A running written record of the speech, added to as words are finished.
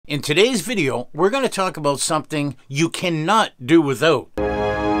In today's video, we're going to talk about something you cannot do without.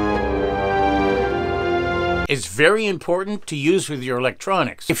 It's very important to use with your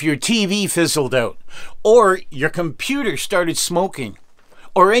electronics. If your TV fizzled out, or your computer started smoking,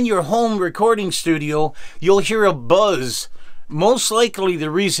 or in your home recording studio, you'll hear a buzz. Most likely the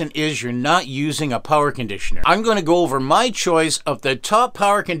reason is you're not using a power conditioner. I'm going to go over my choice of the top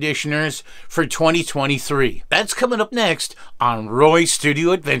power conditioners for 2023. That's coming up next on Roy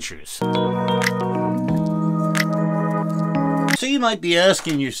Studio Adventures. So you might be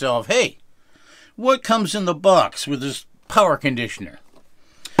asking yourself, hey, what comes in the box with this power conditioner?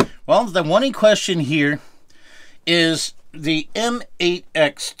 Well, the one in question here is the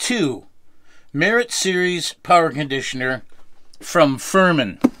M8X2 Merit Series power conditioner from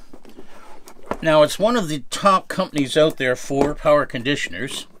FURMAN. Now, it's one of the top companies out there for power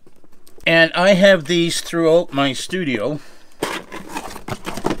conditioners, and I have these throughout my studio,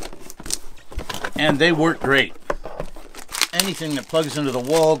 and they work great. Anything that plugs into the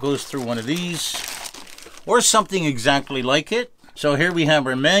wall goes through one of these, or something exactly like it. So here we have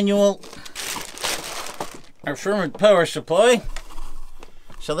our manual, our FURMAN power supply.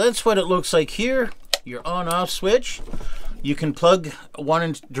 So that's what it looks like here. Your on-off switch. You can plug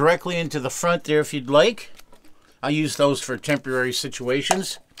one directly into the front there if you'd like. I use those for temporary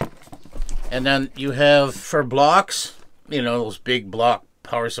situations. And then you have for blocks, you know, those big block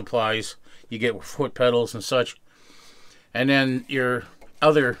power supplies you get with foot pedals and such. And then your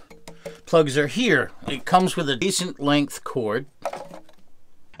other plugs are here. It comes with a decent length cord.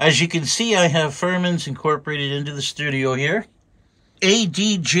 As you can see, I have FURMAN's incorporated into the studio here.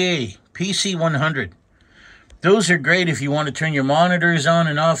 ADJ PC100. Those are great if you want to turn your monitors on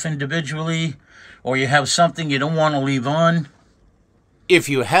and off individually, or you have something you don't want to leave on. If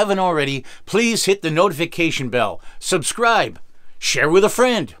you haven't already, please hit the notification bell, subscribe, share with a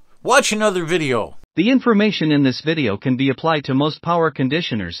friend, watch another video. The information in this video can be applied to most power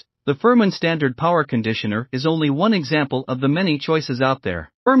conditioners. The FURMAN standard power conditioner is only one example of the many choices out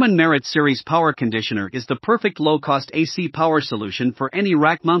there. FURMAN Merit Series power conditioner is the perfect low-cost AC power solution for any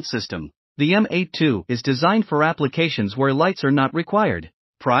rack mount system. The M82 is designed for applications where lights are not required.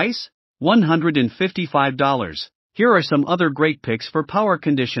 Price? $155. Here are some other great picks for power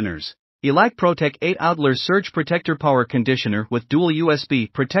conditioners. ELAC-Protec 8-Outlet Surge Protector Power Conditioner with dual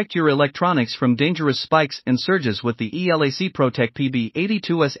USB. Protect your electronics from dangerous spikes and surges with the ELAC-Protec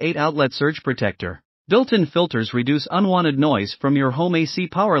PB82S 8-Outlet Surge Protector. Built-in filters reduce unwanted noise from your home AC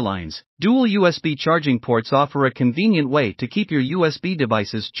power lines. Dual USB charging ports offer a convenient way to keep your USB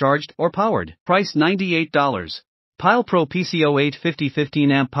devices charged or powered. Price $98. Pile Pro PCO 850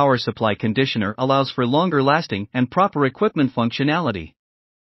 15 amp power supply conditioner allows for longer lasting and proper equipment functionality.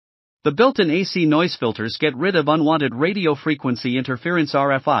 The built-in AC noise filters get rid of unwanted radio frequency interference.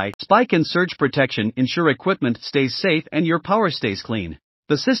 RFI spike and surge protection ensure equipment stays safe and your power stays clean.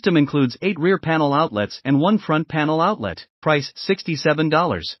 The system includes 8 rear panel outlets and 1 front panel outlet. Price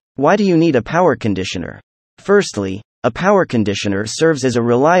 $67. Why do you need a power conditioner? Firstly, a power conditioner serves as a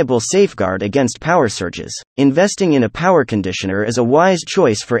reliable safeguard against power surges. Investing in a power conditioner is a wise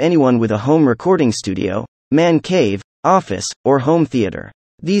choice for anyone with a home recording studio, man cave, office, or home theater.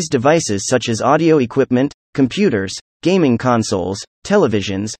 These devices such as audio equipment, computers, gaming consoles,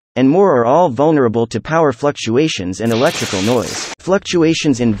 televisions, and more are all vulnerable to power fluctuations and electrical noise.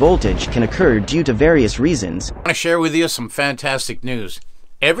 Fluctuations in voltage can occur due to various reasons. I want to share with you some fantastic news.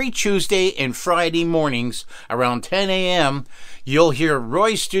 Every Tuesday and Friday mornings around 10 a.m., you'll hear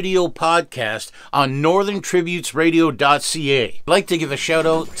Roy Studio Podcast on northerntributesradio.ca. I'd like to give a shout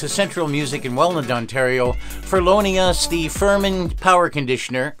out to Central Music in Welland, Ontario for loaning us the FURMAN power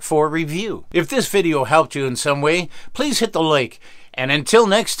conditioner for review. If this video helped you in some way, please hit the like. And until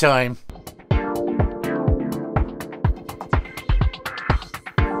next time,